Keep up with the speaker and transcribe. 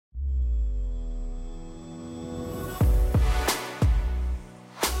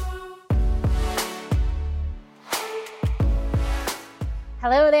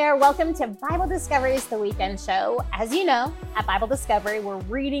Hello there. Welcome to Bible Discovery's The Weekend Show. As you know, at Bible Discovery, we're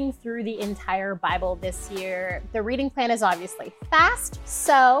reading through the entire Bible this year. The reading plan is obviously fast,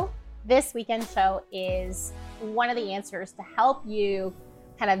 so this weekend show is one of the answers to help you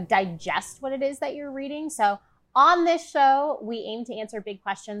kind of digest what it is that you're reading. So on this show, we aim to answer big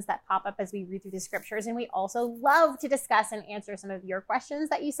questions that pop up as we read through the scriptures, and we also love to discuss and answer some of your questions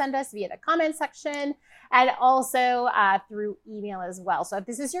that you send us via the comment section and also through email as well. So if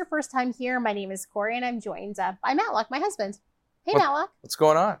this is your first time here, my name is Corey, and I'm joined by Matlock, my husband. Hey, Matlock. What's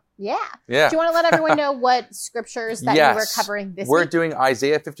going on? Yeah. Do you want to let everyone know what scriptures that we were covering this week? We're doing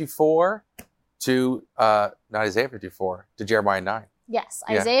Isaiah 54 to, not Isaiah 54, to Jeremiah 9. Yes,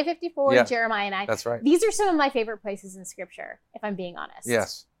 Isaiah 54, Jeremiah 9. That's right. These are some of my favorite places in Scripture, if I'm being honest.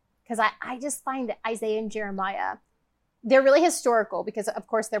 Yes. Because I just find that Isaiah and Jeremiah, they're really historical because, of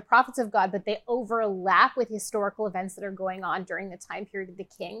course, they're prophets of God, but they overlap with historical events that are going on during the time period of the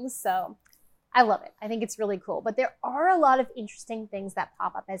kings. So I love it. I think it's really cool. But there are a lot of interesting things that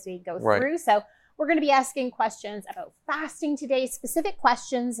pop up as we go through. So we're going to be asking questions about fasting today, specific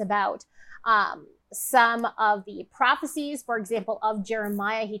questions about some of the prophecies. For example, of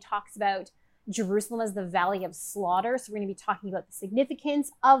Jeremiah, he talks about Jerusalem as the valley of slaughter. So we're going to be talking about the significance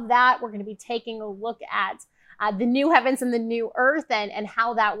of that. We're going to be taking a look at the new heavens and the new earth and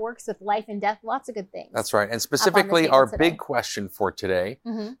how that works with life and death. Lots of good things. That's right. And specifically, our big question for today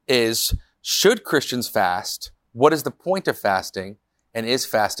is, should Christians fast? What is the point of fasting? And is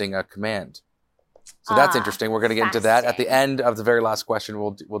fasting a command? So that's interesting. We're going to get into that. At the end of the very last question,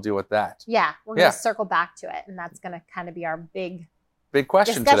 we'll deal with that. Yeah, we're going to circle back to it. And that's going to kind of be our big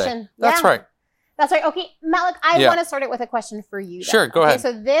question discussion today. That's right. That's right. Okay, Malik, I want to start it with a question for you. Sure, go ahead.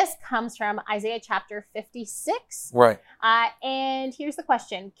 So this comes from Isaiah chapter 56. Right. And here's the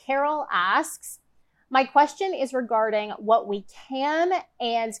question. Carol asks, my question is regarding what we can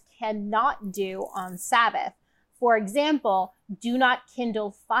and cannot do on Sabbath. For example, do not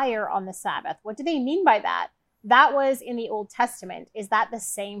kindle fire on the Sabbath. What do they mean by that? That was in the Old Testament. Is that the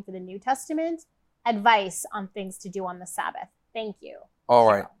same for the New Testament? Advice on things to do on the Sabbath. Thank you. All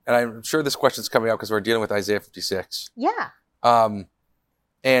right. And I'm sure this question's coming up because we're dealing with Isaiah 56. Yeah.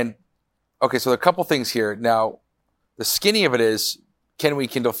 And, okay, so a couple things here. Now, the skinny of it is, can we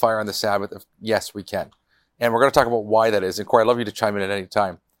kindle fire on the Sabbath? Yes, we can. And we're going to talk about why that is. And Corey, I'd love you to chime in at any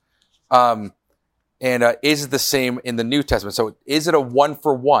time. And is it the same in the New Testament? So is it a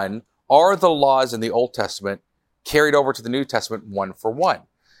one-for-one? Are the laws in the Old Testament carried over to the New Testament one-for-one?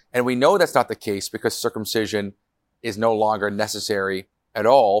 And we know that's not the case because circumcision is no longer necessary at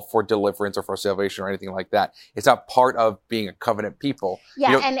all for deliverance or for salvation or anything like that. It's not part of being a covenant people.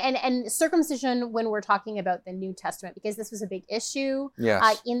 Yeah, and circumcision, when we're talking about the New Testament, because this was a big issue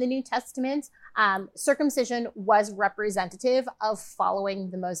in the New Testament, circumcision was representative of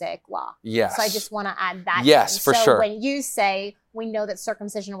following the Mosaic law. Yes. So I just want to add that. Yes, for sure. So when you say, we know that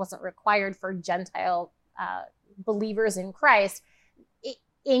circumcision wasn't required for Gentile believers in Christ,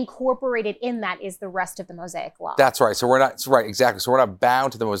 incorporated in that is the rest of the Mosaic law. That's right. So we're not, exactly. So we're not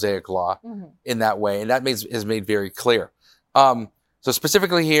bound to the Mosaic law in that way. And that is made very clear. So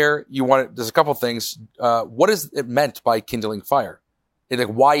specifically here, there's a couple things. What is it meant by kindling fire?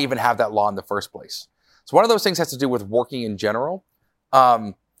 Why even have that law in the first place? So one of those things has to do with working in general.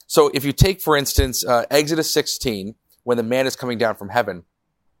 So if you take, for instance, Exodus 16, when the man is coming down from heaven,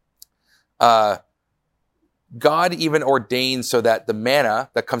 God even ordains so that the manna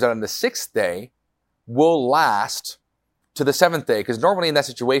that comes out on the sixth day will last to the seventh day. Because normally in that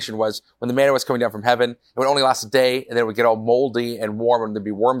situation was when the manna was coming down from heaven, it would only last a day and then it would get all moldy and warm and there'd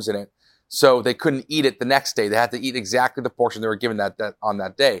be worms in it. So they couldn't eat it the next day. They had to eat exactly the portion they were given that on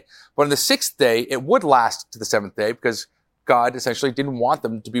that day. But on the sixth day, it would last to the seventh day because God essentially didn't want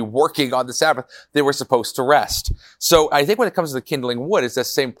them to be working on the Sabbath. They were supposed to rest. So I think when it comes to the kindling wood, it's the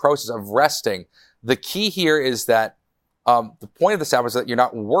same process of resting. The key here is that the point of the Sabbath is that you're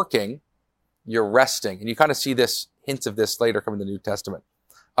not working, you're resting. And you kind of see hints of this later come in the New Testament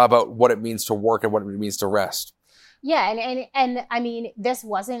about what it means to work and what it means to rest. Yeah, and I mean, this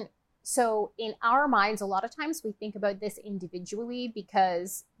wasn't, so in our minds, a lot of times we think about this individually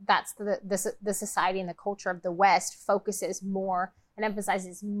because that's the society and the culture of the West focuses more and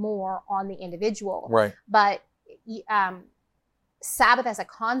emphasizes more on the individual. Right. But Sabbath as a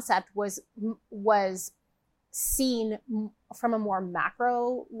concept was seen from a more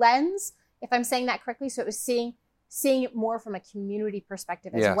macro lens, if I'm saying that correctly. So it was seeing it more from a community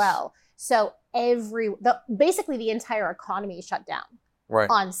perspective as well. So basically the entire economy shut down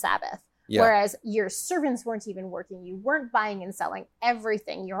on Sabbath. Yeah. Whereas your servants weren't even working. You weren't buying and selling.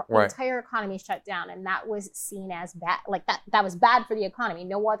 Everything. Your Right. entire economy shut down. And that was seen as bad. Like that was bad for the economy.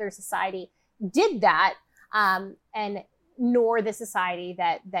 No other society did that. And nor the society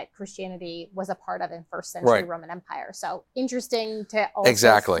that Christianity was a part of in first century Right. Roman Empire. So interesting to also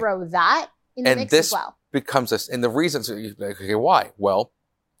Exactly. throw that in the And mix this as well. becomes this, and the reasons, okay, why? Well,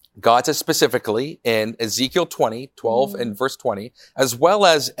 God says specifically in Ezekiel 20, 12 and verse 20, as well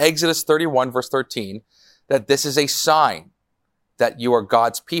as Exodus 31, verse 13, that this is a sign that you are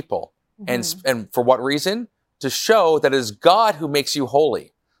God's people. And for what reason? To show that it is God who makes you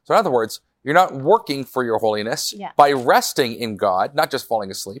holy. So in other words, you're not working for your holiness. Yeah. By resting in God, not just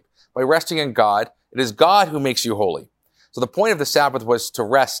falling asleep, by resting in God, it is God who makes you holy. So the point of the Sabbath was to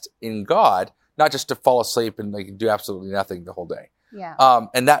rest in God, not just to fall asleep and like do absolutely nothing the whole day. Yeah.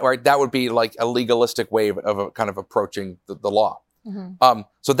 And that would be like a legalistic way of a kind of approaching the law.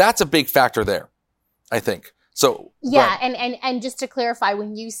 So that's a big factor there, I think. So yeah, and just to clarify,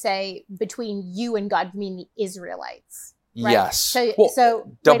 when you say between you and God, you mean the Israelites, right? Yes.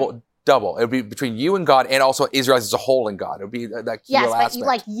 So double. It would be between you and God, and also Israelites as a whole and God. It would be that key aspect. But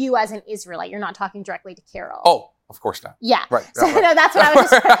like you as an Israelite, you're not talking directly to Carol. Oh, of course not. Yeah. Right. So right. no, that's what I was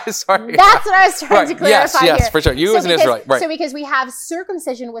just. Sorry. That's what I was trying to clarify Yes, here. for sure. You as an Israelite, right? So because we have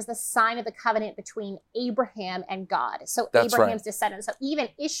circumcision was the sign of the covenant between Abraham and God. So That's Abraham's right. descendants. So even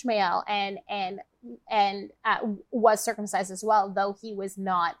Ishmael was circumcised as well, though he was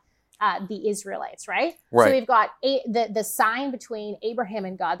not the Israelites, right? Right. So we've got the sign between Abraham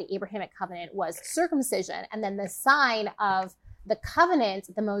and God. The Abrahamic covenant was circumcision, and then the sign of the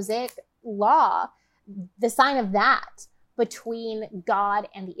covenant, the Mosaic law, the sign of that between God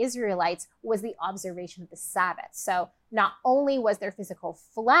and the Israelites was the observation of the Sabbath. So not only was their physical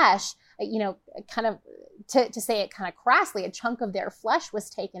flesh, kind of to say it kind of crassly, a chunk of their flesh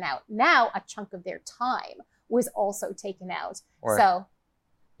was taken out. Now a chunk of their time was also taken out. Right. So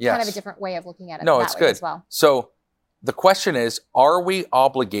Yes. kind of a different way of looking at it. No, that it's way good. as well. So the question is, are we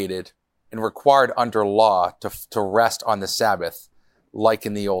obligated and required under law to rest on the Sabbath like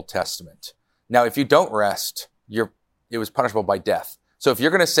in the Old Testament? Now, if you don't rest, it was punishable by death. So if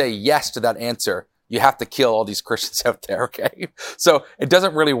you're going to say yes to that answer, you have to kill all these Christians out there, okay? So it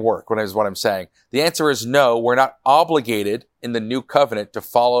doesn't really work, is what I'm saying. The answer is no, we're not obligated in the new covenant to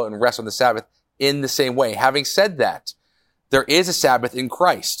follow and rest on the Sabbath in the same way. Having said that, there is a Sabbath in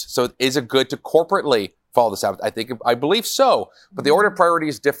Christ. So is it good to corporately follow the Sabbath? I believe so, but the order of priority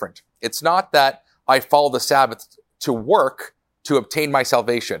is different. It's not that I follow the Sabbath to work to obtain my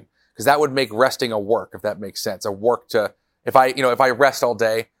salvation, because that would make resting a work, if that makes sense. A work to, if I rest all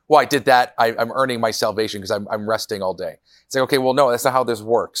day, well, I did that, I'm earning my salvation because I'm resting all day. It's like, okay, well, no, that's not how this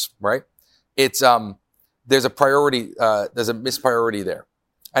works, right? It's, there's a priority, there's a mispriority there.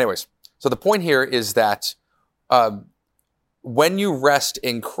 Anyways, so the point here is that, when you rest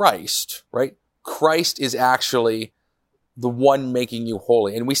in Christ, right? Christ is actually the one making you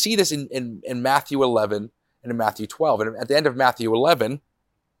holy. And we see this in Matthew 11 and in Matthew 12. And at the end of Matthew 11,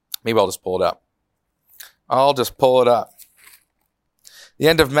 maybe I'll just pull it up. The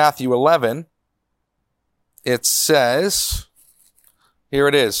end of Matthew 11, it says, here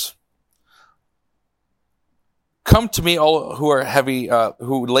it is. Come to me, all who are heavy,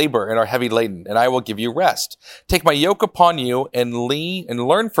 who labor and are heavy laden, and I will give you rest. Take my yoke upon you and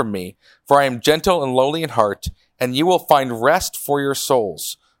learn from me, for I am gentle and lowly in heart, and you will find rest for your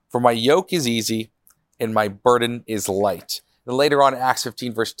souls. For my yoke is easy and my burden is light. And later on in Acts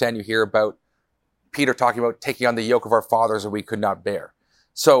 15, verse 10, you hear about Peter talking about taking on the yoke of our fathers that we could not bear.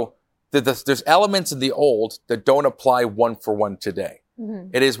 So there's elements in the old that don't apply one for one today.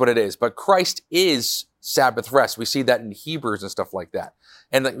 Mm-hmm. It is what it is. But Christ is Sabbath rest. We see that in Hebrews and stuff like that.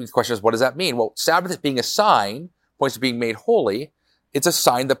 And the question is, what does that mean? Well, Sabbath being a sign points to being made holy. It's a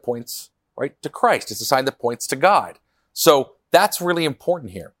sign that points right to Christ. It's a sign that points to God. So that's really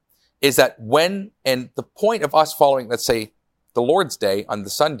important here, is that and the point of us following, let's say, the Lord's Day on the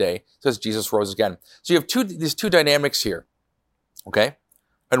Sunday, says Jesus rose again. So you have these two dynamics here, okay?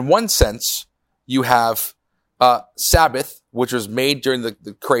 In one sense, you have Sabbath, which was made during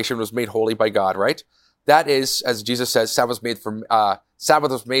the creation, was made holy by God, right? That is, as Jesus says, Sabbath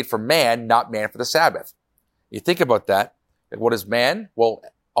was made for man, not man for the Sabbath. You think about that. What is man? Well,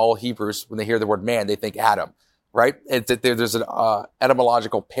 all Hebrews, when they hear the word man, they think Adam, right? There's an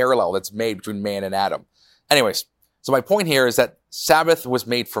etymological parallel that's made between man and Adam. Anyways, so my point here is that Sabbath was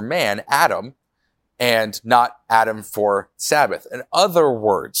made for man, Adam, and not Adam for Sabbath. In other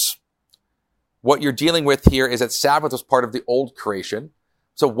words, what you're dealing with here is that Sabbath was part of the old creation.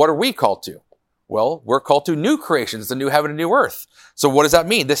 So what are we called to? Well, we're called to new creations, the new heaven and new earth. So what does that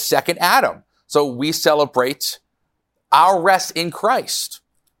mean? The second Adam. So we celebrate our rest in Christ.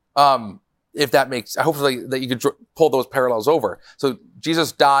 If that makes, hopefully that you could pull those parallels over. So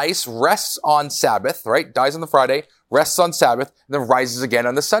Jesus dies, rests on Sabbath, right? Dies on the Friday, rests on Sabbath, and then rises again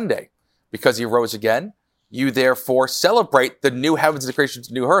on the Sunday. Because he rose again, you therefore celebrate the new heavens and the creation of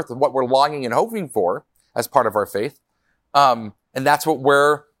the new earth, and what we're longing and hoping for as part of our faith. And that's what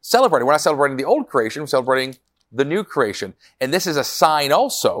we're celebrating. We're not celebrating the old creation, we're celebrating the new creation. And this is a sign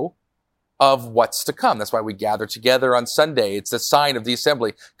also of what's to come. That's why we gather together on Sunday. It's the sign of the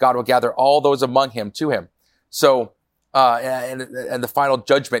assembly. God will gather all those among him to him. So, and the final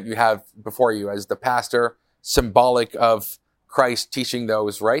judgment you have before you as the pastor, symbolic of Christ teaching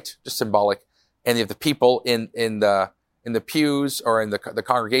those, right? Just symbolic. And you have the people in the pews or in the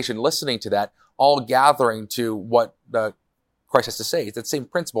congregation listening to that, all gathering to what Christ has to say. It's that same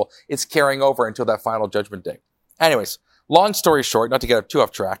principle. It's carrying over until that final judgment day. Anyways, long story short, not to get too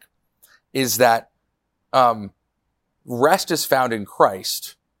off track, is that rest is found in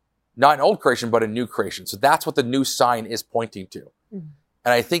Christ, not in old creation, but in new creation. So that's what the new sign is pointing to. Mm-hmm.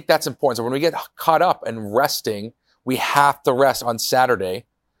 And I think that's important. So when we get caught up in resting, we have to rest on Saturday,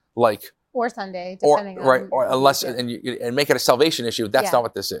 or Sunday, depending on right, or unless and make it a salvation issue. That's not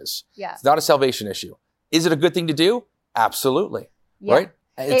what this is. Yeah, it's not a salvation issue. Is it a good thing to do? Absolutely. Yeah. Right.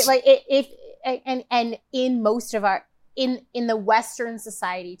 And in most of our in the Western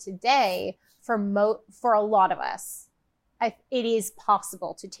society today, for a lot of us, it is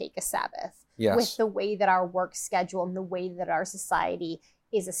possible to take a Sabbath. Yes. With the way that our work schedule and the way that our society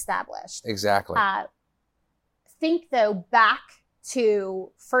is established. Exactly. Think though back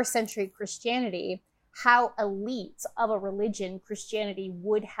to first century Christianity, how elite of a religion Christianity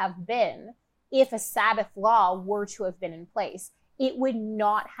would have been if a Sabbath law were to have been in place. It would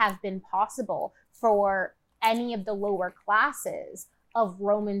not have been possible for any of the lower classes of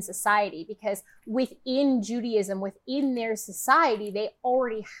Roman society, because within Judaism, within their society, they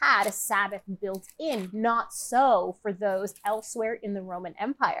already had a Sabbath built in. Not so for those elsewhere in the Roman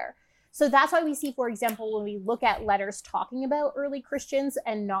Empire. So that's why we see, for example, when we look at letters talking about early Christians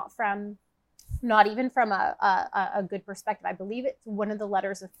and not even from a good perspective. I believe it's one of the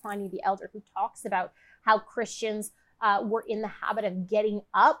letters of Pliny the Elder who talks about how Christians were in the habit of getting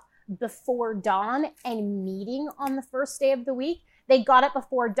up before dawn and meeting on the first day of the week. They got up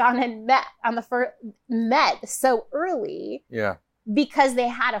before dawn and met so early. Yeah. Because they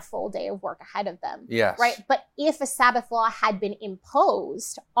had a full day of work ahead of them. Yes. Right. But if a Sabbath law had been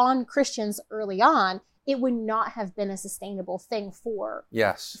imposed on Christians early on, it would not have been a sustainable thing for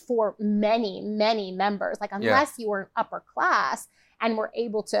many, many members. Unless you were upper class and were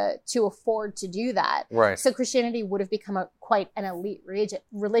able to afford to do that. Right. So Christianity would have become quite an elite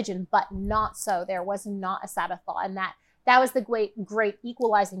religion, but not so. There was not a Sabbath law. And that was the great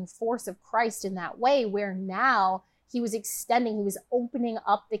equalizing force of Christ in that way, where now he was opening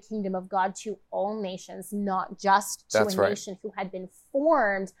up the kingdom of God to all nations, not just to nation who had been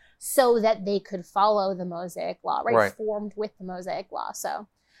formed so that they could follow the Mosaic law, right? Formed with the Mosaic law.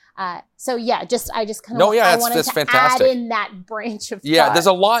 I just kind of wanted to fantastic. Add in that branch of thought. Yeah, there's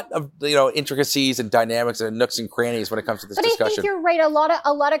a lot of intricacies and dynamics and nooks and crannies when it comes to this discussion. But I think you're right. A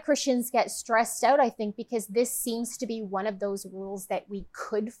lot of Christians get stressed out, I think, because this seems to be one of those rules that we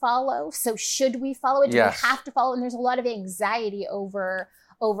could follow. So should we follow it? Do we have to follow it? And there's a lot of anxiety over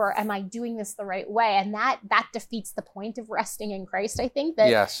am I doing this the right way? And that defeats the point of resting in Christ. I think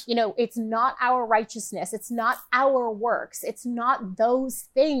that, it's not our righteousness. It's not our works. It's not those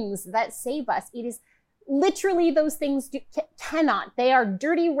things that save us. It is literally those things cannot. They are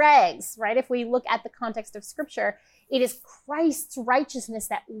dirty rags, right? If we look at the context of Scripture, it is Christ's righteousness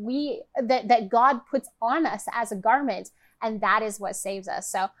that God puts on us as a garment. And that is what saves us.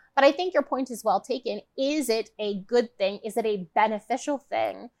 So, but I think your point is well taken. Is it a good thing? Is it a beneficial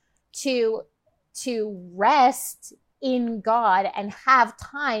thing to rest in God and have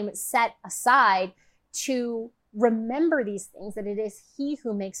time set aside to remember these things, that it is He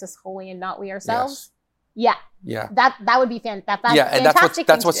who makes us holy and not we ourselves? Yes. Yeah. That would be fantastic. Yeah, and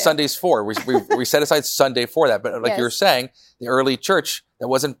that's what Sunday's for. We set aside Sunday for that. But like you were saying, the early church, that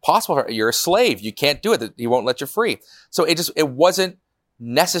wasn't possible. You're a slave. You can't do it. He won't let you free. So it wasn't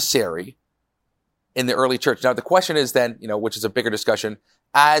necessary in the early church. Now the question is then, which is a bigger discussion,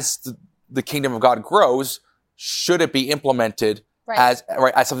 as the kingdom of God grows, should it be implemented as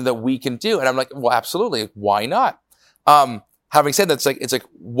something that we can do? And I'm like, well, absolutely. Why not? Having said that, it's like,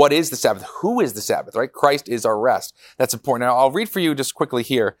 what is the Sabbath? Who is the Sabbath, right? Christ is our rest. That's important. Now, I'll read for you just quickly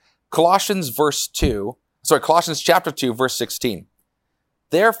here. Colossians chapter 2, verse 16.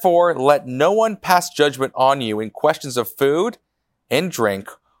 Therefore, let no one pass judgment on you in questions of food and drink,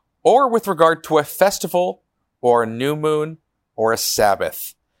 or with regard to a festival, or a new moon, or a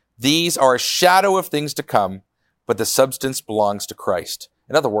Sabbath. These are a shadow of things to come, but the substance belongs to Christ.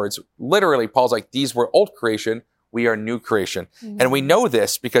 In other words, literally, Paul's like, these were old creation, we are new creation. Mm-hmm. And we know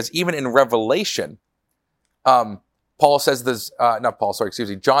this because even in Revelation, John says,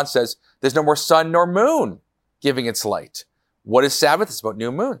 there's no more sun nor moon giving its light. What is Sabbath? It's about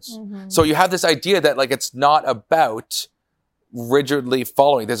new moons. Mm-hmm. So you have this idea that like it's not about rigidly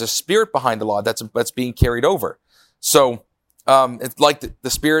following. There's a spirit behind the law that's being carried over. So it's like the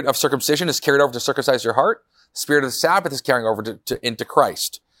spirit of circumcision is carried over to circumcise your heart. The spirit of the Sabbath is carrying over into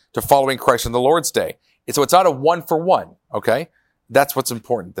Christ, to following Christ on the Lord's day. So it's not a one for one, okay? That's what's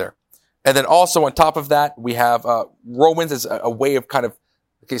important there. And then also on top of that, we have Romans as a way of kind of,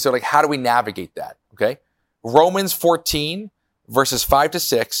 okay, so like how do we navigate that, okay? Romans 14, verses 5 to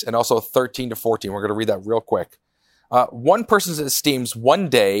 6, and also 13 to 14. We're going to read that real quick. One person esteems one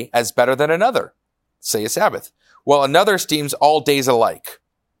day as better than another, say a Sabbath, while another esteems all days alike.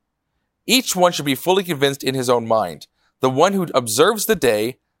 Each one should be fully convinced in his own mind. The one who observes the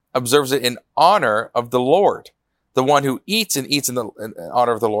day observes it in honor of the Lord. The one who eats in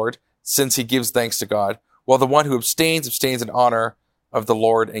honor of the Lord, since he gives thanks to God, while the one who abstains in honor of the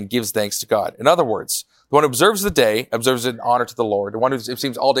Lord and gives thanks to God. In other words, the one who observes the day observes it in honor to the Lord. The one who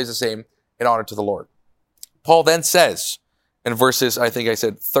esteems all days the same in honor to the Lord. Paul then says in verses, I think I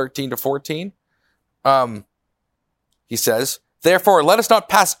said 13 to 14, he says, therefore, let us not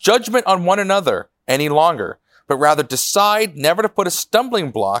pass judgment on one another any longer, but rather decide never to put a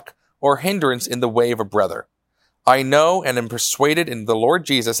stumbling block or hindrance in the way of a brother. I know and am persuaded in the Lord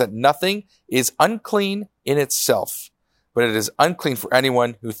Jesus that nothing is unclean in itself, but it is unclean for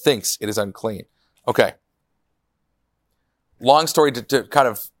anyone who thinks it is unclean. Okay. Long story to kind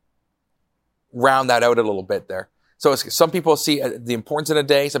of round that out a little bit there. So some people see the importance in a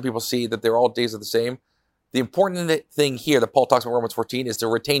day. Some people see that they're all days are the same. The important thing here that Paul talks about in Romans 14 is to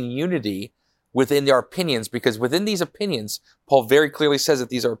retain unity within their opinions, because within these opinions, Paul very clearly says that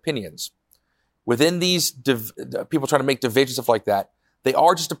these are opinions. Within these people trying to make divisions, stuff like that, they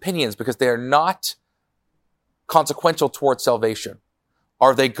are just opinions because they are not consequential towards salvation.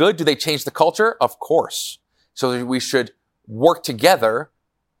 Are they good? Do they change the culture? Of course. So we should work together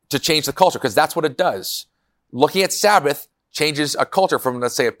to change the culture, because that's what it does. Looking at Sabbath changes a culture from,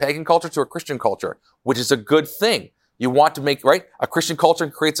 let's say, a pagan culture to a Christian culture, which is a good thing. You want to make, right? A Christian culture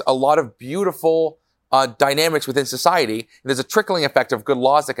creates a lot of beautiful dynamics within society. And there's a trickling effect of good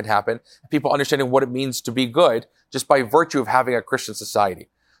laws that can happen. People understanding what it means to be good just by virtue of having a Christian society.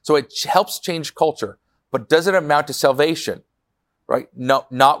 So it helps change culture, but does it amount to salvation? Right? No,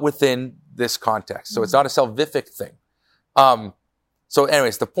 not within this context. So it's not a salvific thing. So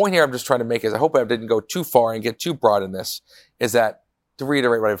anyways, the point here I'm just trying to make is, I hope I didn't go too far and get too broad in this, is that, to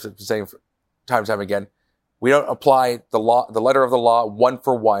reiterate what I've been saying time and time again, we don't apply the letter of the law one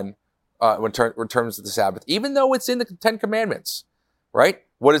for one in terms of the Sabbath, even though it's in the 10 Commandments, right?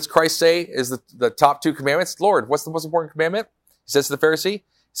 What does Christ say is the top 2 commandments? Lord, what's the most important commandment? He says to the Pharisee, he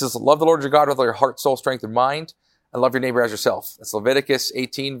says, love the Lord your God with all your heart, soul, strength, and mind, and love your neighbor as yourself. That's Leviticus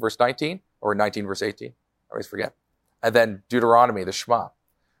 18, verse 19, or 19, verse 18. I always forget. And then Deuteronomy, the Shema.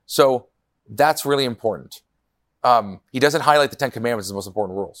 So that's really important. He doesn't highlight the 10 Commandments as the most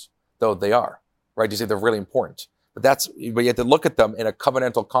important rules, though they are, right? You say they're really important. But you have to look at them in a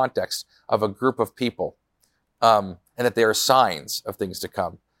covenantal context of a group of people, and that they are signs of things to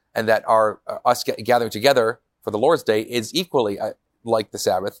come, and that us gathering together for the Lord's Day is equally like the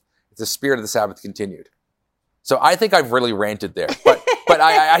Sabbath. It's the spirit of the Sabbath continued. So I think I've really ranted there, but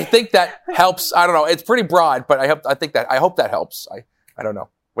I think that helps. I don't know. It's pretty broad, but I hope that helps. I don't know.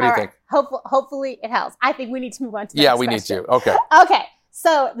 What do you think? Hopefully it helps. I think we need to move on to the next question. Need to. Okay. Okay.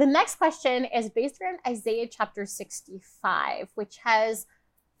 So the next question is based around Isaiah chapter 65, which has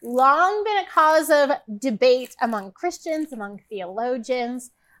long been a cause of debate among Christians, among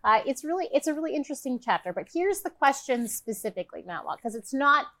theologians. It's a really interesting chapter, but here's the question specifically, Matlock, because it's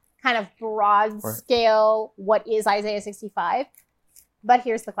not kind of broad scale, what is Isaiah 65? But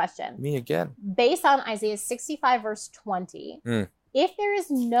here's the question. Me again. Based on Isaiah 65, verse 20, if there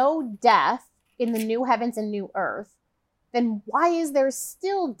is no death in the new heavens and new earth, then why is there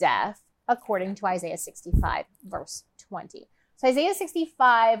still death according to Isaiah 65, verse 20? So Isaiah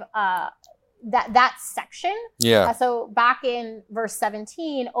 65, that section, so back in verse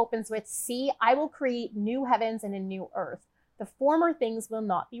 17, opens with, see, I will create new heavens and a new earth. The former things will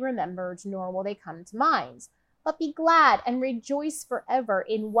not be remembered, nor will they come to mind. But be glad and rejoice forever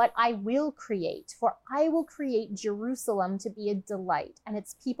in what I will create, for I will create Jerusalem to be a delight and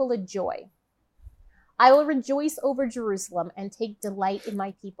its people a joy. I will rejoice over Jerusalem and take delight in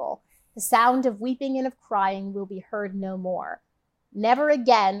my people. The sound of weeping and of crying will be heard no more. Never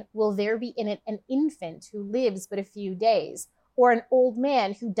again will there be in it an infant who lives but a few days, or an old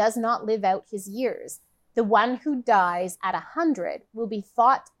man who does not live out his years. The one who dies at 100 will be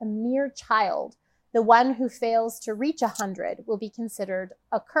thought a mere child. The one who fails to reach 100 will be considered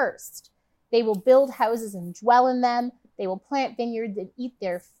accursed. They will build houses and dwell in them. They will plant vineyards and eat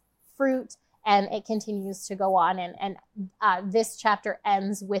their fruit. And it continues to go on. And this chapter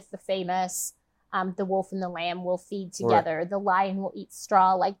ends with the famous, the wolf and the lamb will feed together. Right. The lion will eat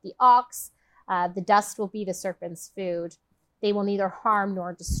straw like the ox. The dust will be the serpent's food. They will neither harm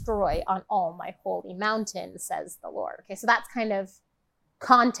nor destroy on all my holy mountain, says the Lord. Okay, so that's kind of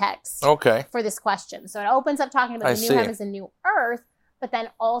context for this question. So it opens up talking about the new heavens and new earth, but then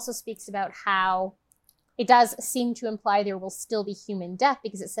also speaks about how it does seem to imply there will still be human death,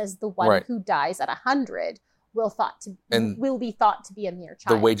 because it says the one who dies at 100 will be thought to be a mere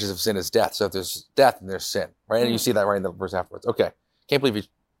child. The wages of sin is death. So if there's death, then there's sin, right? Mm-hmm. And you see that right in the verse afterwards. Okay. Can't believe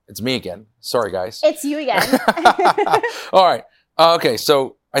it's me again. Sorry, guys. It's you again. All right. Okay.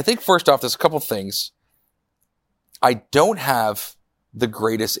 So I think first off, there's a couple things. I don't have the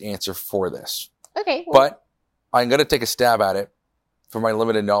greatest answer for this. Okay. Well, but I'm going to take a stab at it from my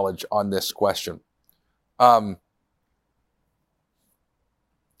limited knowledge on this question. I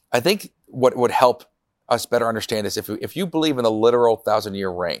think what would help us better understand is if you believe in the literal 1,000-year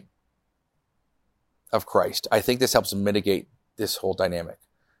reign of Christ, I think this helps mitigate this whole dynamic.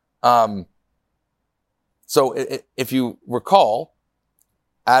 So if you recall,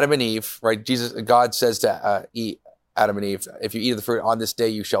 Adam and Eve, right? God says to Adam and Eve, if you eat of the fruit on this day,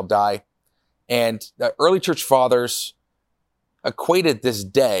 you shall die. And the early church fathers equated this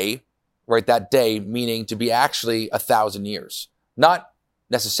day, right, that day, meaning to be actually 1,000 years. Not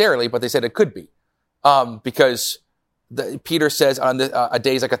necessarily, but they said it could be. Because Peter says a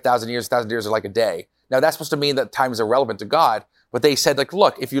day is like 1,000 years, 1,000 years are like a day. Now that's supposed to mean that time is irrelevant to God, but they said, like,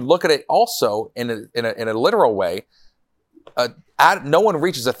 look, if you look at it also in a literal way, no one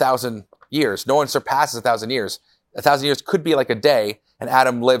reaches 1,000 years. No one surpasses 1,000 years. 1,000 years could be like a day, and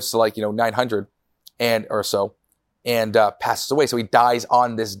Adam lives to 900 or so, and passes away. So he dies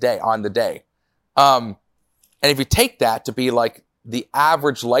on this day, on the day. And if you take that to be like the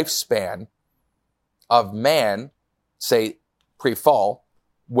average lifespan of man, say pre-fall,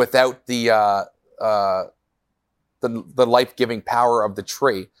 without the life-giving power of the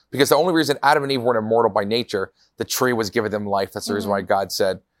tree, because the only reason Adam and Eve weren't immortal by nature, the tree was giving them life. That's the reason why God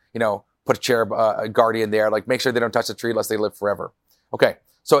said, put a cherub, a guardian there, like make sure they don't touch the tree lest they live forever. Okay,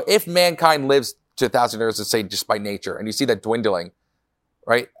 so if mankind lives to 1,000 years, let's say just by nature, and you see that dwindling,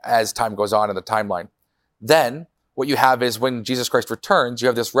 right, as time goes on in the timeline, then what you have is when Jesus Christ returns, you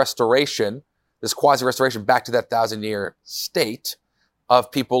have this restoration, this quasi-restoration back to that 1,000-year state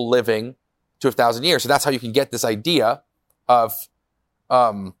of people living to 1,000 years. So that's how you can get this idea of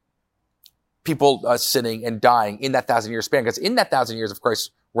people sinning and dying in that 1,000-year span. Because in that 1,000 years of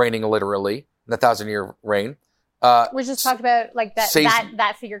Christ reigning literally, in the 1,000-year reign, we just talked about like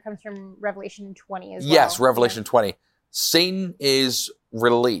that figure comes from Revelation 20 as well. Yes, Revelation 20. Satan is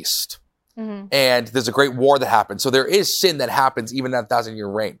released, and there's a great war that happens. So there is sin that happens even in that 1,000-year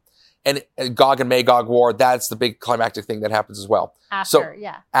reign. And Gog and Magog war, that's the big climactic thing that happens as well.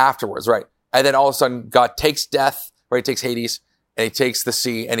 Afterwards, right. And then all of a sudden, God takes death, right? He takes Hades, and he takes the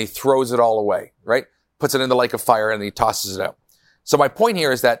sea, and he throws it all away, right? Puts it in the lake of fire, and he tosses it out. So my point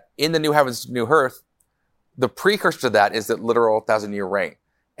here is that in the new heavens, new earth, the precursor to that is the literal 1,000-year reign.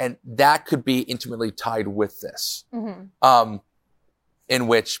 And that could be intimately tied with this, in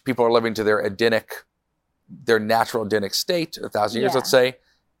which people are living to their natural Edenic state, 1,000 years, let's say.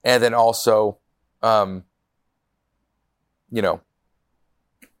 And then also, after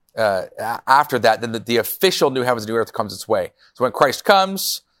that, then the official new heavens and new earth comes its way. So when Christ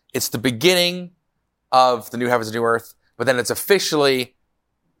comes, it's the beginning of the new heavens and new earth, but then it's officially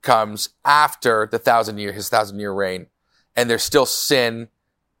comes after his 1,000-year reign, and there's still sin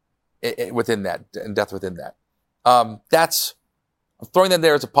within that and death within that. I'm throwing that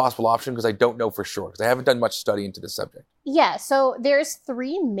there as a possible option because I don't know for sure, because I haven't done much study into this subject. Yeah, so there's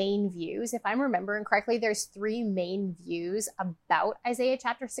three main views. If I'm remembering correctly, there's three main views about Isaiah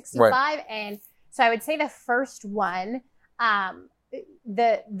chapter 65. Right. And so I would say the first one,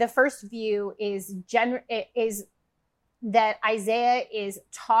 the first view is that Isaiah is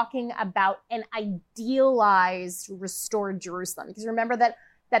talking about an idealized restored Jerusalem. Because remember that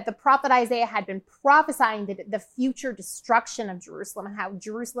that the prophet Isaiah had been prophesying the future destruction of Jerusalem and how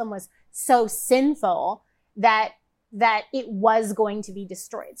Jerusalem was so sinful that it was going to be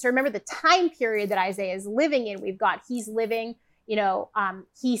destroyed. So remember the time period that Isaiah is living in. He's living,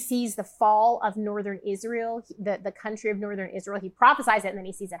 he sees the fall of northern Israel, the country of northern Israel. He prophesies it and then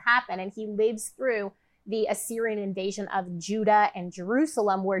he sees it happen. And he lives through the Assyrian invasion of Judah and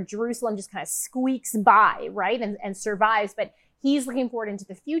Jerusalem, where Jerusalem just kind of squeaks by, right, and survives. But he's looking forward into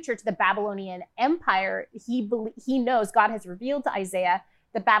the future to the Babylonian Empire. He knows, God has revealed to Isaiah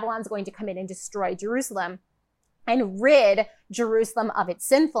that Babylon's going to come in and destroy Jerusalem and rid Jerusalem of its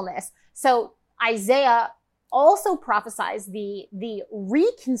sinfulness. So Isaiah also prophesies the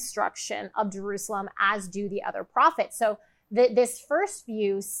reconstruction of Jerusalem, as do the other prophets. So this first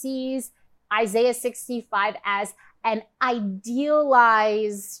view sees Isaiah 65 as an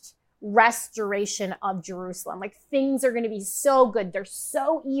idealized restoration of Jerusalem. Like, things are going to be so good. They're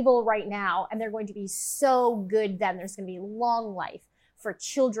so evil right now, and they're going to be so good then. There's going to be long life for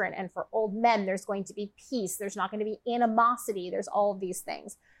children and for old men. There's going to be peace. There's not going to be animosity. There's all of these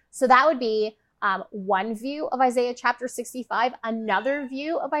things. So that would be one view of Isaiah chapter 65. Another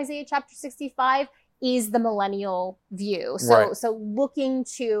view of Isaiah chapter 65 is the millennial view. So looking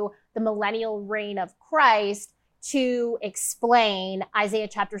to the millennial reign of Christ to explain Isaiah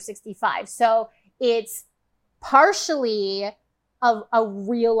chapter 65. So it's partially of a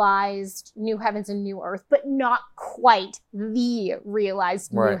realized new heavens and new earth, but not quite the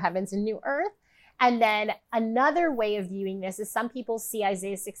realized new heavens and new earth. And then another way of viewing this is some people see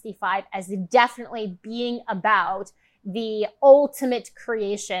Isaiah 65 as definitely being about the ultimate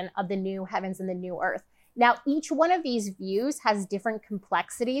creation of the new heavens and the new earth. Now, each one of these views has different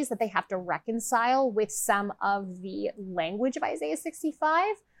complexities that they have to reconcile with some of the language of Isaiah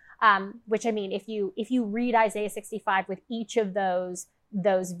 65, which, I mean, if you read Isaiah 65 with each of those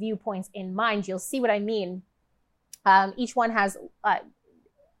viewpoints in mind, you'll see what I mean. Each one has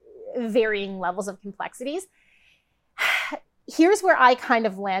varying levels of complexities. Here's where I kind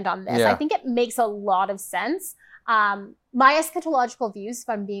of land on this. I think it makes a lot of sense. My eschatological views, if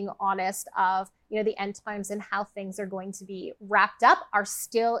I'm being honest, of the end times and how things are going to be wrapped up, are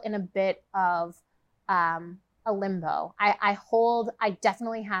still in a bit of a limbo. I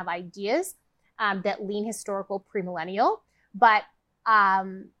definitely have ideas that lean historical premillennial, but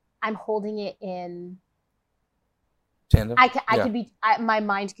I'm holding it in tandem. My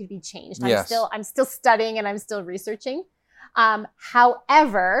mind could be changed. I'm still studying and I'm still researching.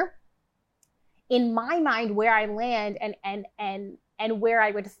 However, in my mind, where I land and where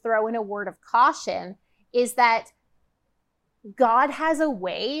I would throw in a word of caution is that God has a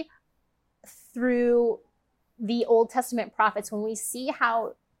way through the Old Testament prophets, when we see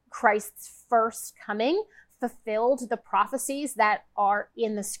how Christ's first coming fulfilled the prophecies that are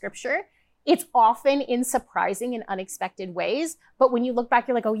in the scripture. It's often in surprising and unexpected ways. But when you look back,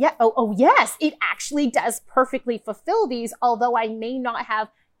 you're like, oh yes, it actually does perfectly fulfill these, although I may not have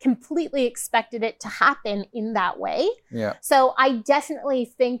completely expected it to happen in that way. Yeah. So I definitely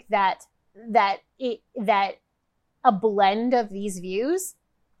think that a blend of these views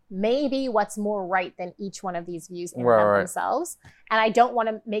may be what's more right than each one of these views in and of themselves. And I don't want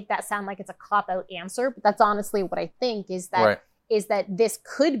to make that sound like it's a cop-out answer, but that's honestly what I think is that this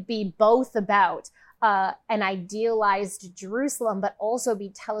could be both about an idealized Jerusalem, but also be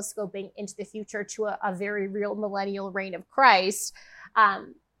telescoping into the future to a very real millennial reign of Christ,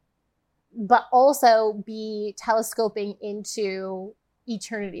 but also be telescoping into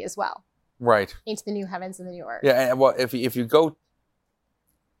eternity as well. Right. Into the new heavens and the new earth. Yeah, and well, if you go,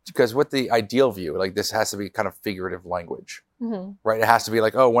 because with the ideal view, like, this has to be kind of figurative language, right? It has to be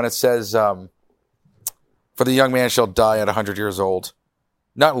like, when it says, for the young man shall die at 100 years old,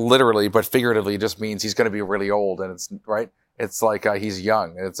 not literally, but figuratively, it just means he's going to be really old, and it's right. It's like he's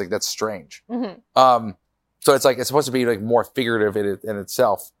young, and it's like, that's strange. So it's like, it's supposed to be like more figurative in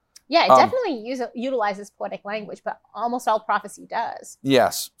itself. Yeah, it definitely utilizes poetic language, but almost all prophecy does.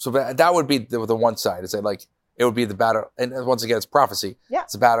 Yes. So that would be the one side. Is that like, it would be the battle, and once again, it's prophecy. Yeah.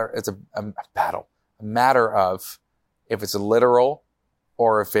 It's a battle. It's a battle. A matter of if it's a literal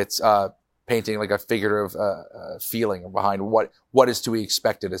or if it's painting like a figurative feeling behind what is to be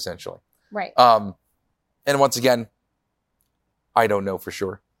expected, essentially. Right. And once again, I don't know for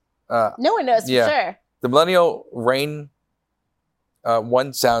sure. No one knows for sure. The millennial reign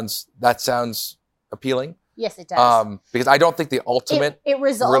one sounds appealing. Yes, it does. Because I don't think the ultimate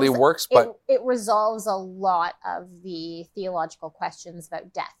really works, but it resolves a lot of the theological questions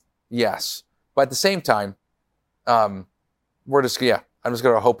about death. Yes, but at the same time, I'm just going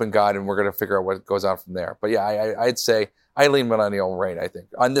to hope in God, and we're going to figure out what goes on from there. But yeah, I'd say I lean millennial reign, I think,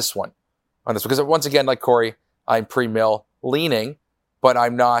 on this one. Because once again, like Corey, I'm pre-mill leaning, but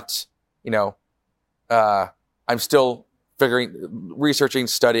I'm not, I'm still researching,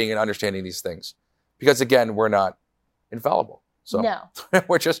 studying, and understanding these things. Because again, we're not infallible. So No.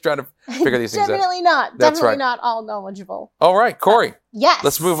 we're just trying to figure these things out. Definitely not. That's Definitely right. not all knowledgeable. All right, Corey. Yes.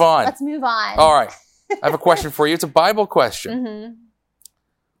 Let's move on. All right. I have a question for you. It's a Bible question. Mm-hmm.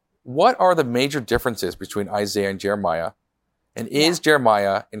 What are the major differences between Isaiah and Jeremiah? And is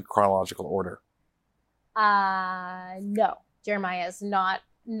Jeremiah in chronological order? No. Jeremiah is not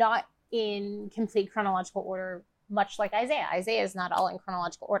in complete chronological order, much like Isaiah. Isaiah is not all in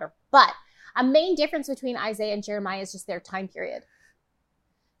chronological order. But a main difference between Isaiah and Jeremiah is just their time period.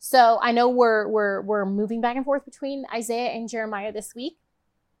 So I know we're moving back and forth between Isaiah and Jeremiah this week.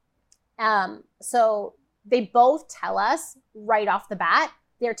 So they both tell us right off the bat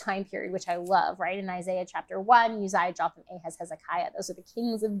their time period, which I love, right? In Isaiah chapter 1, Uzziah, Jotham, Ahaz, Hezekiah. Those are the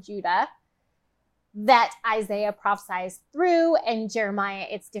kings of Judah that Isaiah prophesies through, and Jeremiah,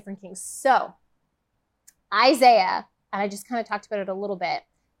 it's different kings. So Isaiah, and I just kind of talked about it a little bit,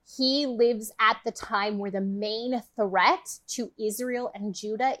 he lives at the time where the main threat to Israel and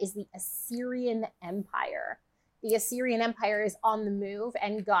Judah is the Assyrian Empire. The Assyrian Empire is on the move,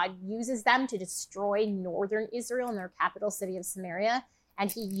 and God uses them to destroy northern Israel and their capital city of Samaria.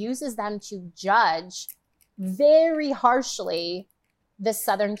 And he uses them to judge very harshly the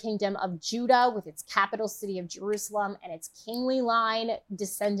southern kingdom of Judah with its capital city of Jerusalem and its kingly line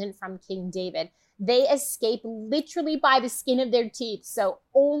descendant from King David. They escape literally by the skin of their teeth. So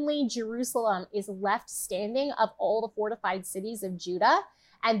only Jerusalem is left standing of all the fortified cities of Judah.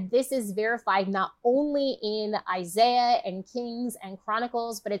 And this is verified not only in Isaiah and Kings and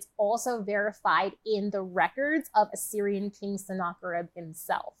Chronicles, but it's also verified in the records of Assyrian King Sennacherib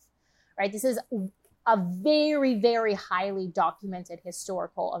himself, right? This is a very, very highly documented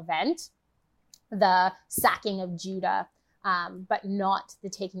historical event, the sacking of Judah, but not the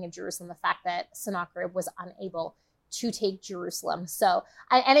taking of Jerusalem, the fact that Sennacherib was unable to take Jerusalem. So,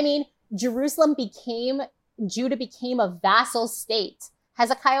 I mean, Judah became a vassal state.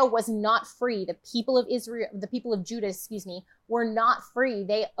 Hezekiah was not free. The people of Judah, were not free.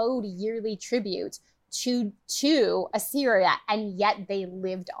 They owed yearly tribute to Assyria, and yet they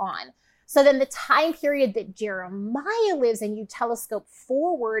lived on. So then the time period that Jeremiah lives in, you telescope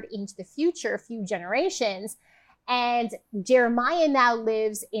forward into the future, a few generations, and Jeremiah now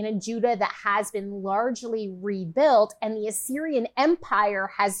lives in a Judah that has been largely rebuilt, and the Assyrian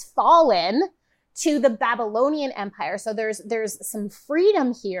Empire has fallen to the Babylonian Empire. So there's some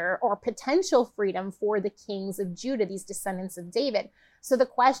freedom here, or potential freedom, for the kings of Judah, these descendants of David. So the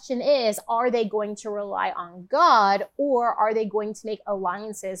question is, are they going to rely on God, or are they going to make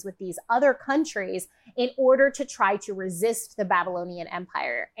alliances with these other countries in order to try to resist the Babylonian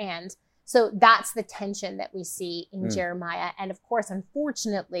Empire? And so that's the tension that we see in Jeremiah. And of course,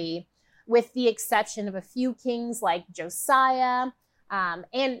 unfortunately, with the exception of a few kings like Josiah,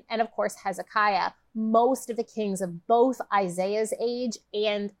 and of course Hezekiah, most of the kings of both Isaiah's age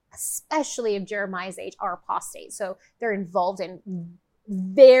and especially of Jeremiah's age are apostate. So they're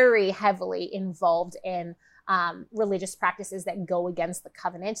very heavily involved in religious practices that go against the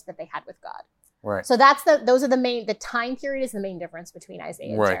covenant that they had with God. Right. So the time period is the main difference between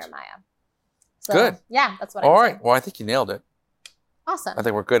Isaiah and Jeremiah. So, good. Yeah, that's what All I'm right. saying. Well, I think you nailed it. Awesome. I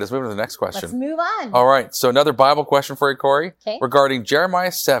think we're good. Let's move on to the next question. Let's move on. All right. So another Bible question for you, Corey. Okay. Regarding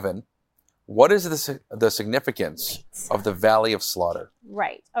Jeremiah 7, what is the significance of the Valley of Slaughter?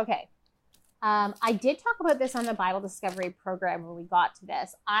 Right. Okay. I did talk about this on the Bible Discovery program when we got to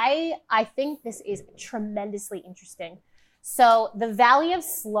this. I think this is tremendously interesting. So the Valley of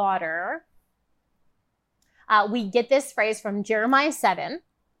Slaughter, we get this phrase from Jeremiah 7,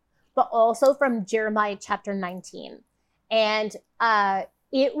 but also from Jeremiah chapter 19. And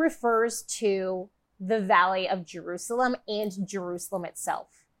it refers to the Valley of Jerusalem and Jerusalem itself.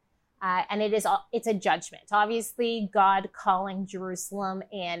 And it's a judgment. Obviously, God calling Jerusalem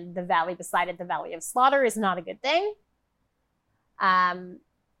and the valley beside it the Valley of Slaughter is not a good thing.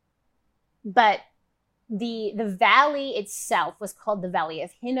 But the valley itself was called the Valley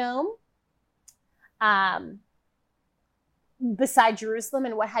of Hinnom, beside Jerusalem.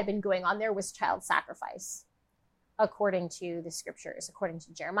 And what had been going on there was child sacrifice. According to the scriptures, according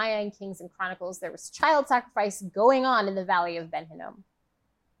to Jeremiah and Kings and Chronicles, there was child sacrifice going on in the Valley of Ben Hinnom.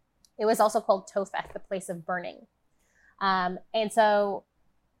 It was also called Topheth, the place of burning. And so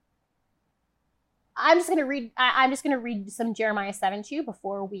I'm just going to read some Jeremiah 7 to you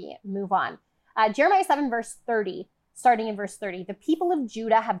before we move on. Jeremiah 7 verse 30. starting in verse 30. The people of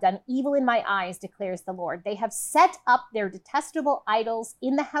Judah have done evil in my eyes, declares the Lord. They have set up their detestable idols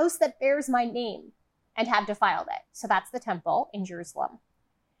in the house that bears my name and have defiled it. So that's the temple in Jerusalem.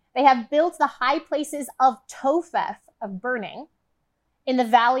 They have built the high places of Topheth, of burning, in the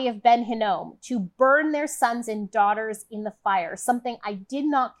valley of Ben Hinnom, to burn their sons and daughters in the fire, something I did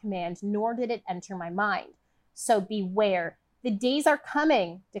not command, nor did it enter my mind. So beware. The days are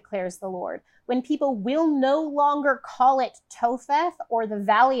coming, declares the Lord, when people will no longer call it Topheth or the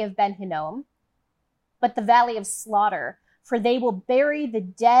valley of Ben Hinnom, but the valley of slaughter, for they will bury the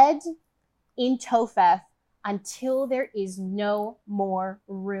dead in Topheth until there is no more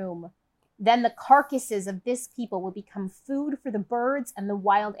room. Then the carcasses of this people will become food for the birds and the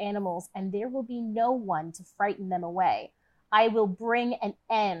wild animals, and there will be no one to frighten them away. I will bring an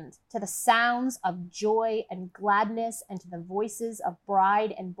end to the sounds of joy and gladness and to the voices of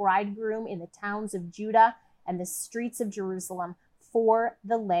bride and bridegroom in the towns of Judah and the streets of Jerusalem, for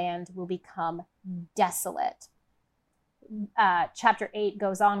the land will become desolate. Chapter 8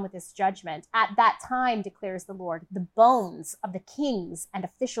 goes on with this judgment. At that time, declares the Lord, the bones of the kings and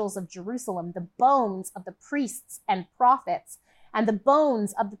officials of Jerusalem, the bones of the priests and prophets, and the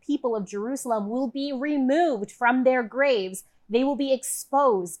bones of the people of Jerusalem will be removed from their graves. They will be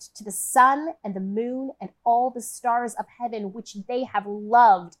exposed to the sun and the moon and all the stars of heaven, which they have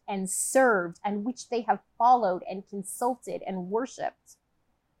loved and served, and which they have followed and consulted and worshipped.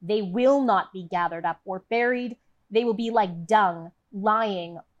 They will not be gathered up or buried. They will be like dung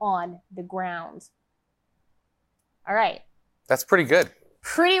lying on the ground. All right. That's pretty good.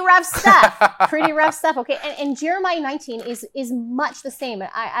 Pretty rough stuff. Pretty rough stuff. Okay. And Jeremiah 19 is much the same.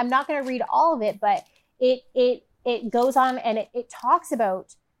 I'm not going to read all of it, but it goes on and it talks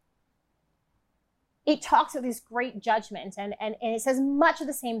about this great judgment. And it says much of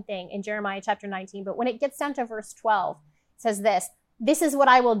the same thing in Jeremiah chapter 19. But when it gets down to verse 12, it says this is what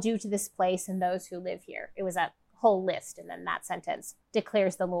I will do to this place and those who live here. It was a whole list. And then that sentence,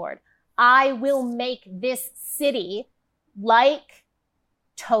 declares the Lord, I will make this city like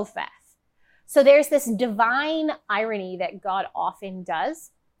Topheth. So there's this divine irony that God often does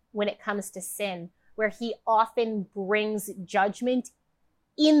when it comes to sin, where he often brings judgment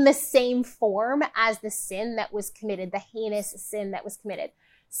in the same form as the sin that was committed, the heinous sin that was committed.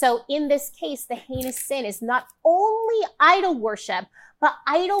 So in this case, the heinous sin is not only idol worship, but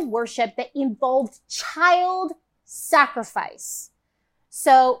idol worship that involved child sacrifice.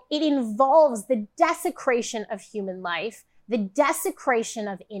 So it involves the desecration of human life, the desecration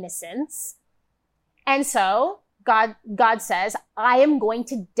of innocence. And so God says, I am going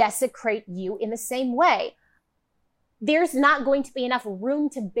to desecrate you in the same way. There's not going to be enough room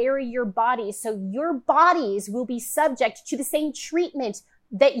to bury your bodies, so your bodies will be subject to the same treatment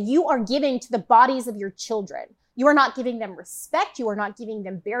that you are giving to the bodies of your children. You are not giving them respect. You are not giving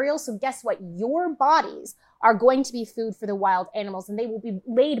them burial. So guess what? Your bodies are going to be food for the wild animals, and they will be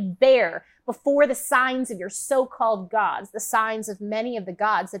laid bare before the signs of your so-called gods. The signs of many of the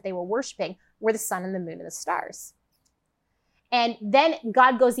gods that they were worshiping were the sun and the moon and the stars. And then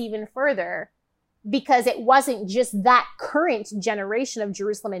God goes even further, because it wasn't just that current generation of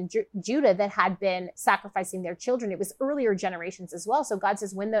Jerusalem and Judah that had been sacrificing their children. It was earlier generations as well. So God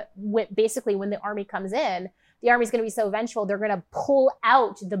says when the army comes in, the army's going to be so vengeful, they're going to pull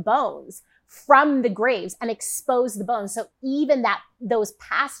out the bones from the graves and expose the bones. So even those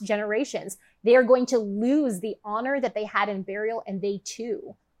past generations, they are going to lose the honor that they had in burial, and they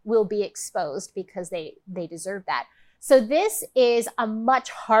too will be exposed because they deserve that. So this is a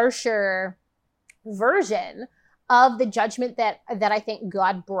much harsher version of the judgment that I think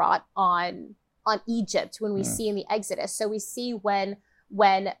God brought on Egypt when we see in the Exodus. So we see when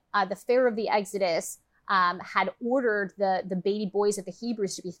the Pharaoh of the Exodus had ordered the baby boys of the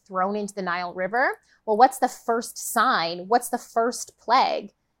Hebrews to be thrown into the Nile River. Well, what's the first sign? What's the first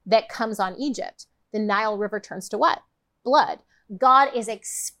plague that comes on Egypt? The Nile River turns to what? Blood. God is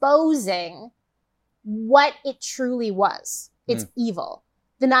exposing what it truly was. It's evil.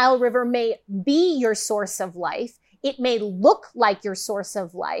 The Nile River may be your source of life. It may look like your source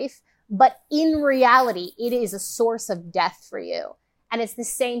of life, but in reality, it is a source of death for you. And it's the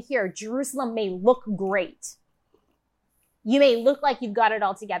same here. Jerusalem may look great. You may look like you've got it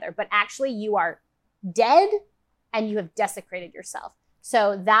all together, but actually you are dead and you have desecrated yourself.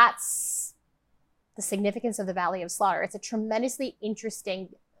 So that's the significance of the Valley of Slaughter. It's a tremendously interesting,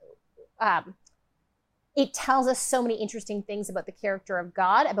 it tells us so many interesting things about the character of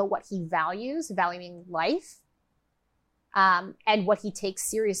God, about what he values, valuing life, and what he takes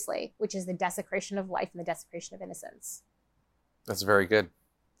seriously, which is the desecration of life and the desecration of innocence. That's very good.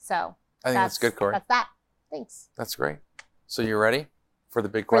 So I think that's good, Corey. That's that. Thanks. That's great. So you ready for the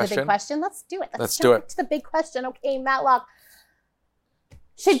big For question? the big question, let's do it. Let's do it. To the big question. Okay, Matlock.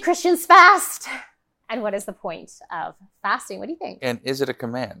 Should Christians fast? And what is the point of fasting? What do you think? And is it a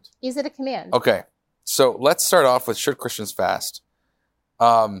command? Is it a command? Okay. So let's start off with, should Christians fast?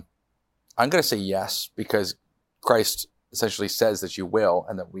 I'm going to say yes, because Christ essentially says that you will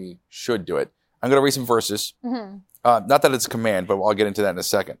and that we should do it. I'm going to read some verses. Mm-hmm. Not that it's a command, but I'll get into that in a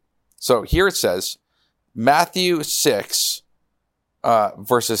second. So here it says, Matthew 6,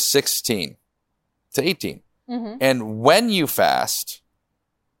 verses 16 to 18. Mm-hmm. And when you fast,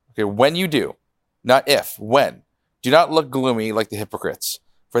 okay, when you do, not if, when, do not look gloomy like the hypocrites,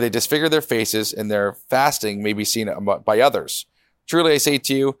 for they disfigure their faces, and their fasting may be seen by others. Truly I say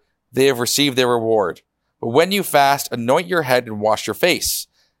to you, they have received their reward. But when you fast, anoint your head and wash your face,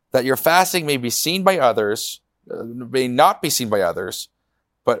 that your fasting may be seen by others, may not be seen by others,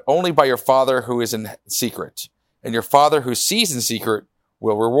 but only by your Father who is in secret. And your Father who sees in secret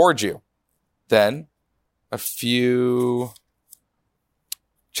will reward you. Then, a few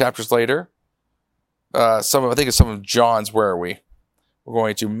chapters later, I think it's some of John's, where are we? We're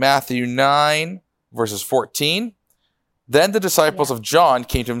going to Matthew 9, verses 14. Then the disciples of John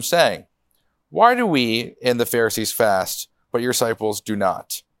came to him saying, why do we and the Pharisees fast, but your disciples do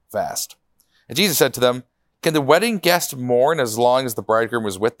not fast? And Jesus said to them, can the wedding guests mourn as long as the bridegroom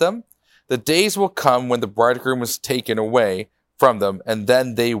is with them? The days will come when the bridegroom is taken away from them, and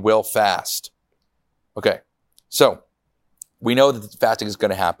then they will fast. Okay, so we know that fasting is going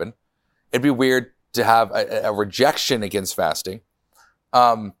to happen. It'd be weird to have a rejection against fasting.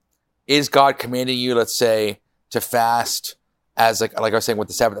 Is God commanding you, let's say, to fast as like I was saying with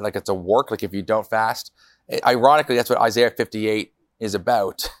the Sabbath, like it's a work, like if you don't fast? Ironically, that's what Isaiah 58 is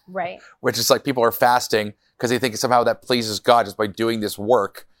about. Right. Which is like people are fasting because they think somehow that pleases God just by doing this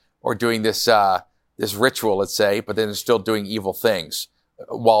work or doing this this ritual, let's say, but then they're still doing evil things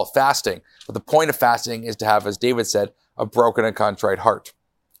while fasting. But the point of fasting is to have, as David said, a broken and contrite heart.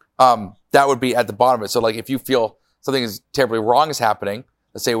 That would be at the bottom of it. So like if you feel something is terribly wrong is happening,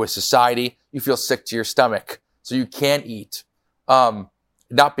 let's say with society, you feel sick to your stomach, so you can't eat.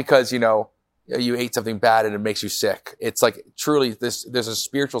 Not because, you ate something bad and it makes you sick. It's like truly there's a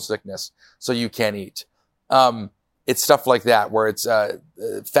spiritual sickness, so you can't eat. It's stuff like that where it's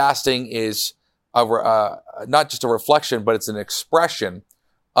fasting is not just a reflection, but it's an expression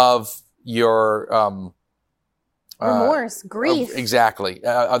of your remorse, grief. Exactly.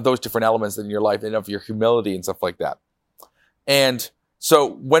 Of those different elements in your life and of your humility and stuff like that. And so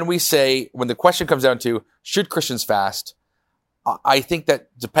when the question comes down to, should Christians fast? I think that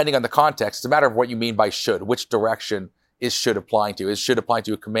depending on the context, it's a matter of what you mean by should, which direction is should applying to. Is should applying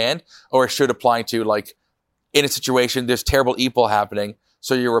to a command, or is should applying to, like, in a situation, there's terrible evil happening,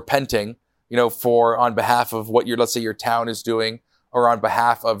 so you're repenting, on behalf of what let's say your town is doing, or on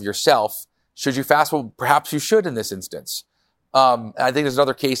behalf of yourself. Should you fast? Well, perhaps you should in this instance. And I think there's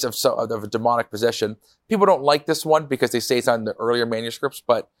another case of a demonic possession. People don't like this one because they say it's on the earlier manuscripts,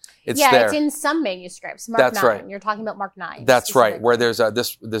 but it's there. Yeah, it's in some manuscripts. Mark 9. Right. You're talking about Mark 9. That's right, where there's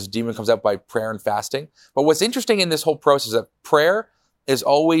this demon comes out by prayer and fasting. But what's interesting in this whole process is that prayer is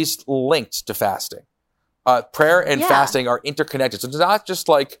always linked to fasting. Prayer and fasting are interconnected. So it's not just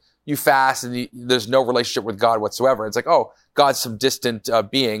like you fast and there's no relationship with God whatsoever. It's like, oh, God's some distant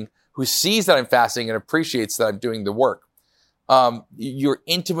being who sees that I'm fasting and appreciates that I'm doing the work. You're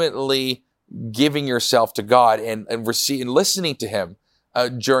intimately giving yourself to God and listening to Him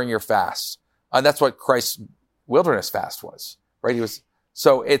during your fast, and that's what Christ's wilderness fast was, right? There's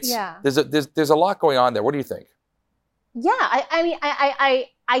a lot going on there. What do you think? Yeah, I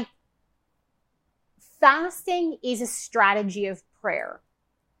fasting is a strategy of prayer.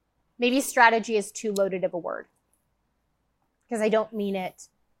 Maybe strategy is too loaded of a word, because I don't mean it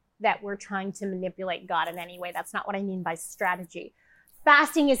that we're trying to manipulate God in any way. That's not what I mean by strategy.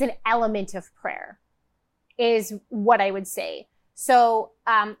 Fasting is an element of prayer, is what I would say. So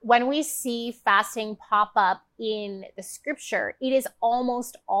when we see fasting pop up in the scripture, it is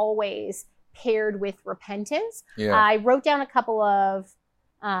almost always paired with repentance. Yeah. I wrote down a couple of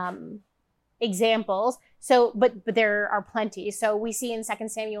examples. So, but there are plenty. So we see in 2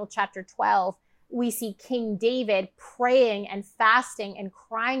 Samuel chapter 12, we see King David praying and fasting and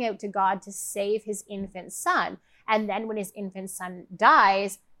crying out to God to save his infant son. And then when his infant son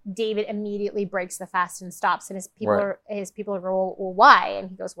dies, David immediately breaks the fast and stops. And his people are go, well, why? And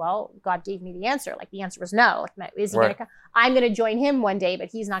he goes, well, God gave me the answer. Like, the answer was no. Like, is he going to come? I'm going to join him one day, but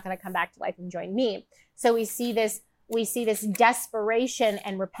he's not going to come back to life and join me. So we see this desperation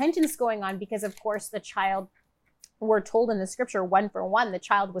and repentance going on because, of course, the child we're told in the scripture, 1 for 1, the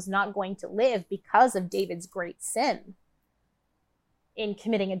child was not going to live because of David's great sin in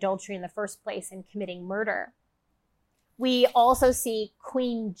committing adultery in the first place and committing murder. We also see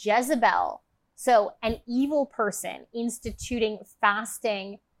Queen Jezebel, so an evil person, instituting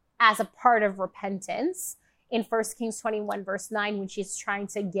fasting as a part of repentance in 1 Kings 21, verse 9, when she's trying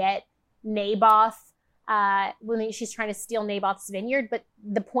to get Naboth, when she's trying to steal Naboth's vineyard. But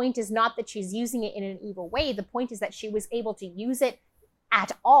the point is not that she's using it in an evil way. The point is that she was able to use it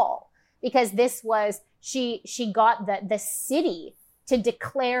at all, because this was, she got the city to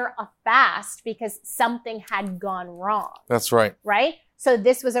declare a fast because something had gone wrong. That's right. Right? So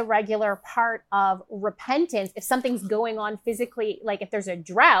this was a regular part of repentance. If something's going on physically, like if there's a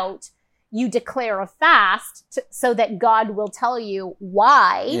drought, you declare a fast so that God will tell you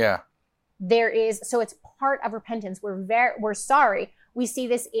why. Yeah. There is, so it's part of repentance. We're sorry. We see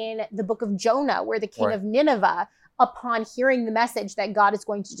this in the book of Jonah, where the king of Nineveh, upon hearing the message that God is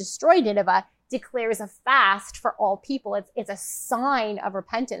going to destroy Nineveh, declares a fast for all people. It's a sign of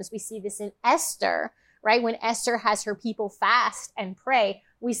repentance. We see this in Esther, right? When Esther has her people fast and pray.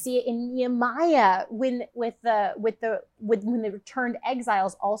 We see it in Nehemiah when the returned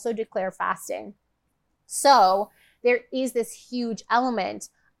exiles also declare fasting. So there is this huge element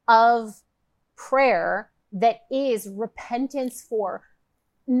of prayer that is repentance for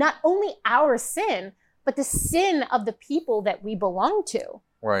not only our sin, but the sin of the people that we belong to.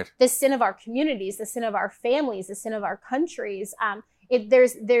 Right. The sin of our communities, the sin of our families, the sin of our countries.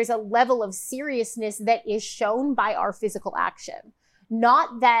 There's a level of seriousness that is shown by our physical action.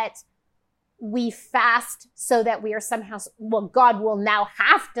 Not that we fast so that we are somehow, well, God will now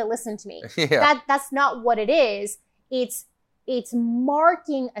have to listen to me. Yeah. That's not what it is. It's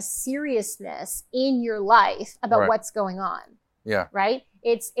marking a seriousness in your life about what's going on. Yeah. Right?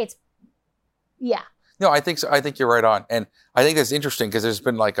 It's yeah. No, I think so. I think you're right on. And I think that's interesting because there's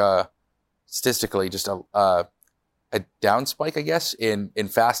been like statistically just a down spike, I guess, in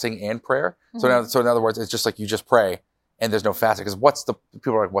fasting and prayer. Mm-hmm. So in other words, it's just like you just pray and there's no fasting, because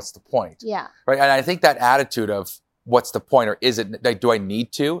people are like, what's the point? Yeah. Right. And I think that attitude of what's the point, or is it like, do I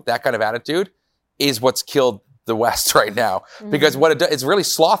need to? That kind of attitude is what's killed the West right now. Mm-hmm. Because what it does, it's really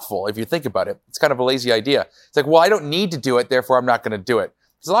slothful if you think about it. It's kind of a lazy idea. It's like, well, I don't need to do it, therefore I'm not going to do it.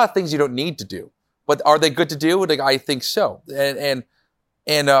 There's a lot of things you don't need to do. But are they good to do? Like, I think so. And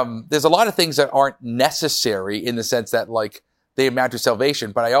there's a lot of things that aren't necessary in the sense that like they amount to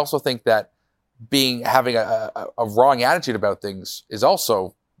salvation. But I also think that having a wrong attitude about things is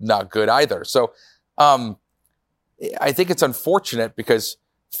also not good either. So I think it's unfortunate because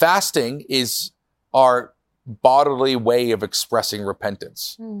fasting is our bodily way of expressing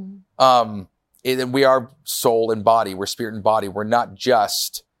repentance. And we are soul and body. We're spirit and body. We're not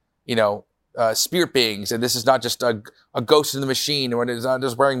just, spirit beings, and this is not just a ghost in the machine, or it's not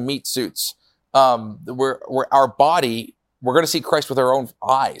just wearing meat suits. We're our body. We're going to see Christ with our own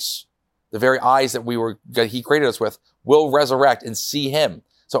eyes. The very eyes that He created us with will resurrect and see Him.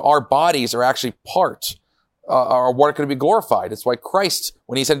 So our bodies are actually part, are what are going to be glorified. It's why Christ,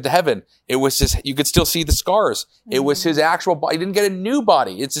 when He ascended to heaven, it was you could still see the scars. Mm-hmm. It was His actual body. He didn't get a new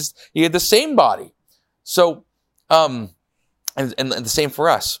body. It's just He had the same body. So, and the same for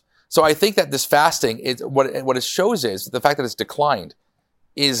us. So I think that this fasting, what it shows is the fact that it's declined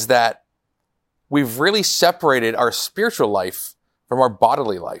is that we've really separated our spiritual life from our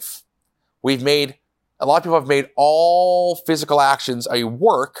bodily life. A lot of people have made all physical actions a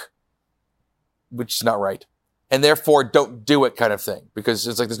work, which is not right. And therefore don't do it kind of thing, because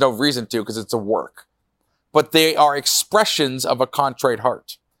it's like there's no reason to, because it's a work. But they are expressions of a contrite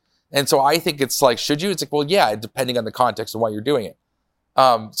heart. And so I think it's like, should you? It's like, well, yeah, depending on the context of why you're doing it.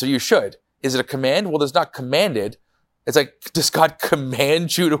 So you should. Is it a command? Well, it's not commanded. It's like, does God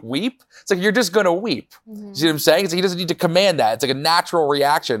command you to weep? It's like, you're just going to weep. Mm-hmm. See what I'm saying? It's like, He doesn't need to command that. It's like a natural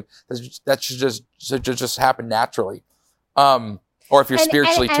reaction that should just happen naturally. Or if you're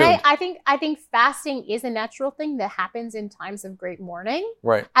spiritually tuned. I think fasting is a natural thing that happens in times of great mourning.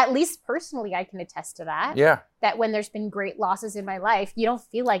 Right. At least personally, I can attest to that. Yeah. That when there's been great losses in my life, you don't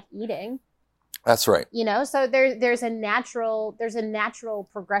feel like eating. That's right. So there's a natural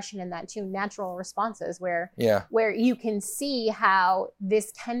progression in that too, natural responses where you can see how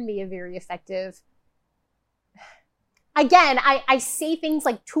this can be a very effective. Again, I say things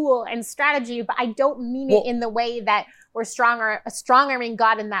like tool and strategy, but I don't mean it in the way that we're strong-arming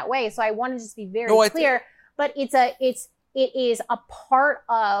God in that way. So I want to just be very clear. But it is a part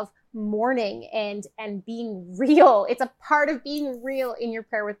of mourning and being real. It's a part of being real in your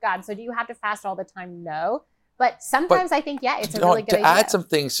prayer with God. So do you have to fast all the time? No. But sometimes I think, it's a really good idea. To add some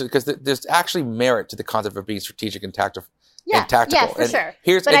things, because there's actually merit to the concept of being strategic and tactical. Yeah, for sure.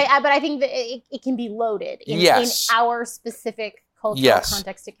 I think that it can be loaded in our specific cultural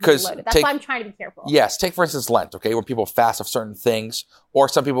context. It can be loaded. That's why I'm trying to be careful. Yes, take for instance Lent, okay, where people fast off certain things, or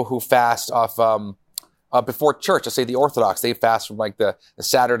some people who fast off before church. Let's say the Orthodox, they fast from like the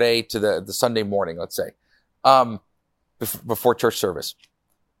Saturday to the Sunday morning, let's say, before church service.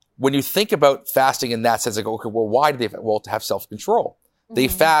 When you think about fasting in that sense, like, okay, well, why do they? Well, to have self-control. Mm-hmm. They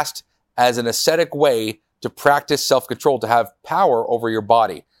fast as an ascetic way to practice self-control, to have power over your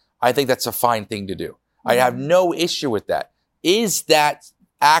body. I think that's a fine thing to do. Mm-hmm. I have no issue with that. Is that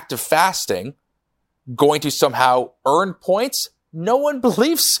act of fasting going to somehow earn points? No one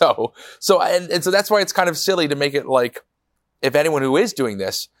believes so. So that's why it's kind of silly to make it like, if anyone who is doing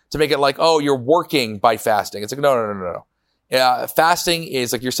this, to make it like, oh, you're working by fasting. It's like, no. Fasting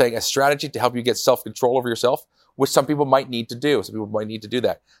is, like you're saying, a strategy to help you get self-control over yourself, which some people might need to do. Some people might need to do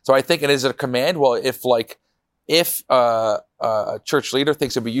that. So I think it is a command. Well, if a church leader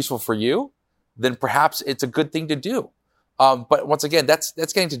thinks it'd be useful for you, then perhaps it's a good thing to do. But once again, that's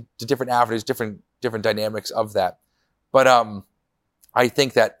getting to different avenues, different dynamics of that. But I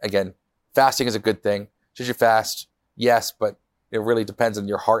think that, again, fasting is a good thing. Should you fast? Yes, but it really depends on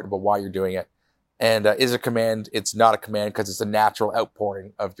your heart about why you're doing it. And is it a command? It's not a command because it's a natural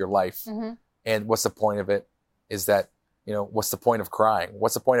outpouring of your life. Mm-hmm. And what's the point of it? Is that, what's the point of crying?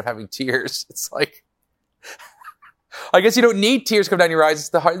 What's the point of having tears? It's like, I guess you don't need tears come down your eyes. It's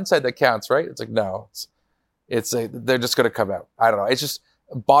the heart inside that counts, right? It's like, no, they're just going to come out. I don't know. It's just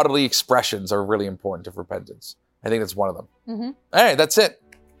bodily expressions are really important to repentance. I think that's one of them. Mm-hmm. All right, that's it.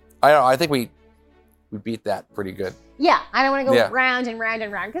 I think we beat that pretty good. Yeah, I don't want to go round and round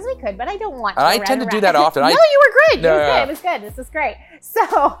and round because we could, but I don't want to. I tend to do that often. No, you were good. It was good. This is great. So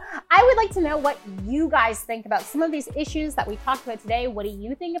I would like to know what you guys think about some of these issues that we talked about today. What do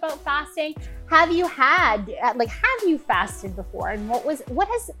you think about fasting? Have you fasted before? And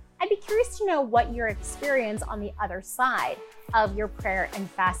I'd be curious to know what your experience on the other side of your prayer and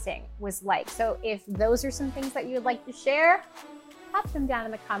fasting was like. So if those are some things that you would like to share, pop them down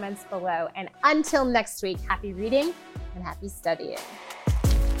in the comments below. And until next week, happy reading and happy studying.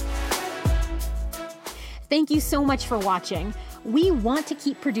 Thank you so much for watching. We want to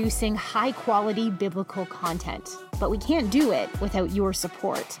keep producing high quality biblical content, but we can't do it without your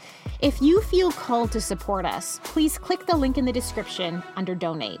support. If you feel called to support us, please click the link in the description under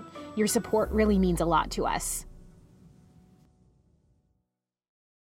donate. Your support really means a lot to us.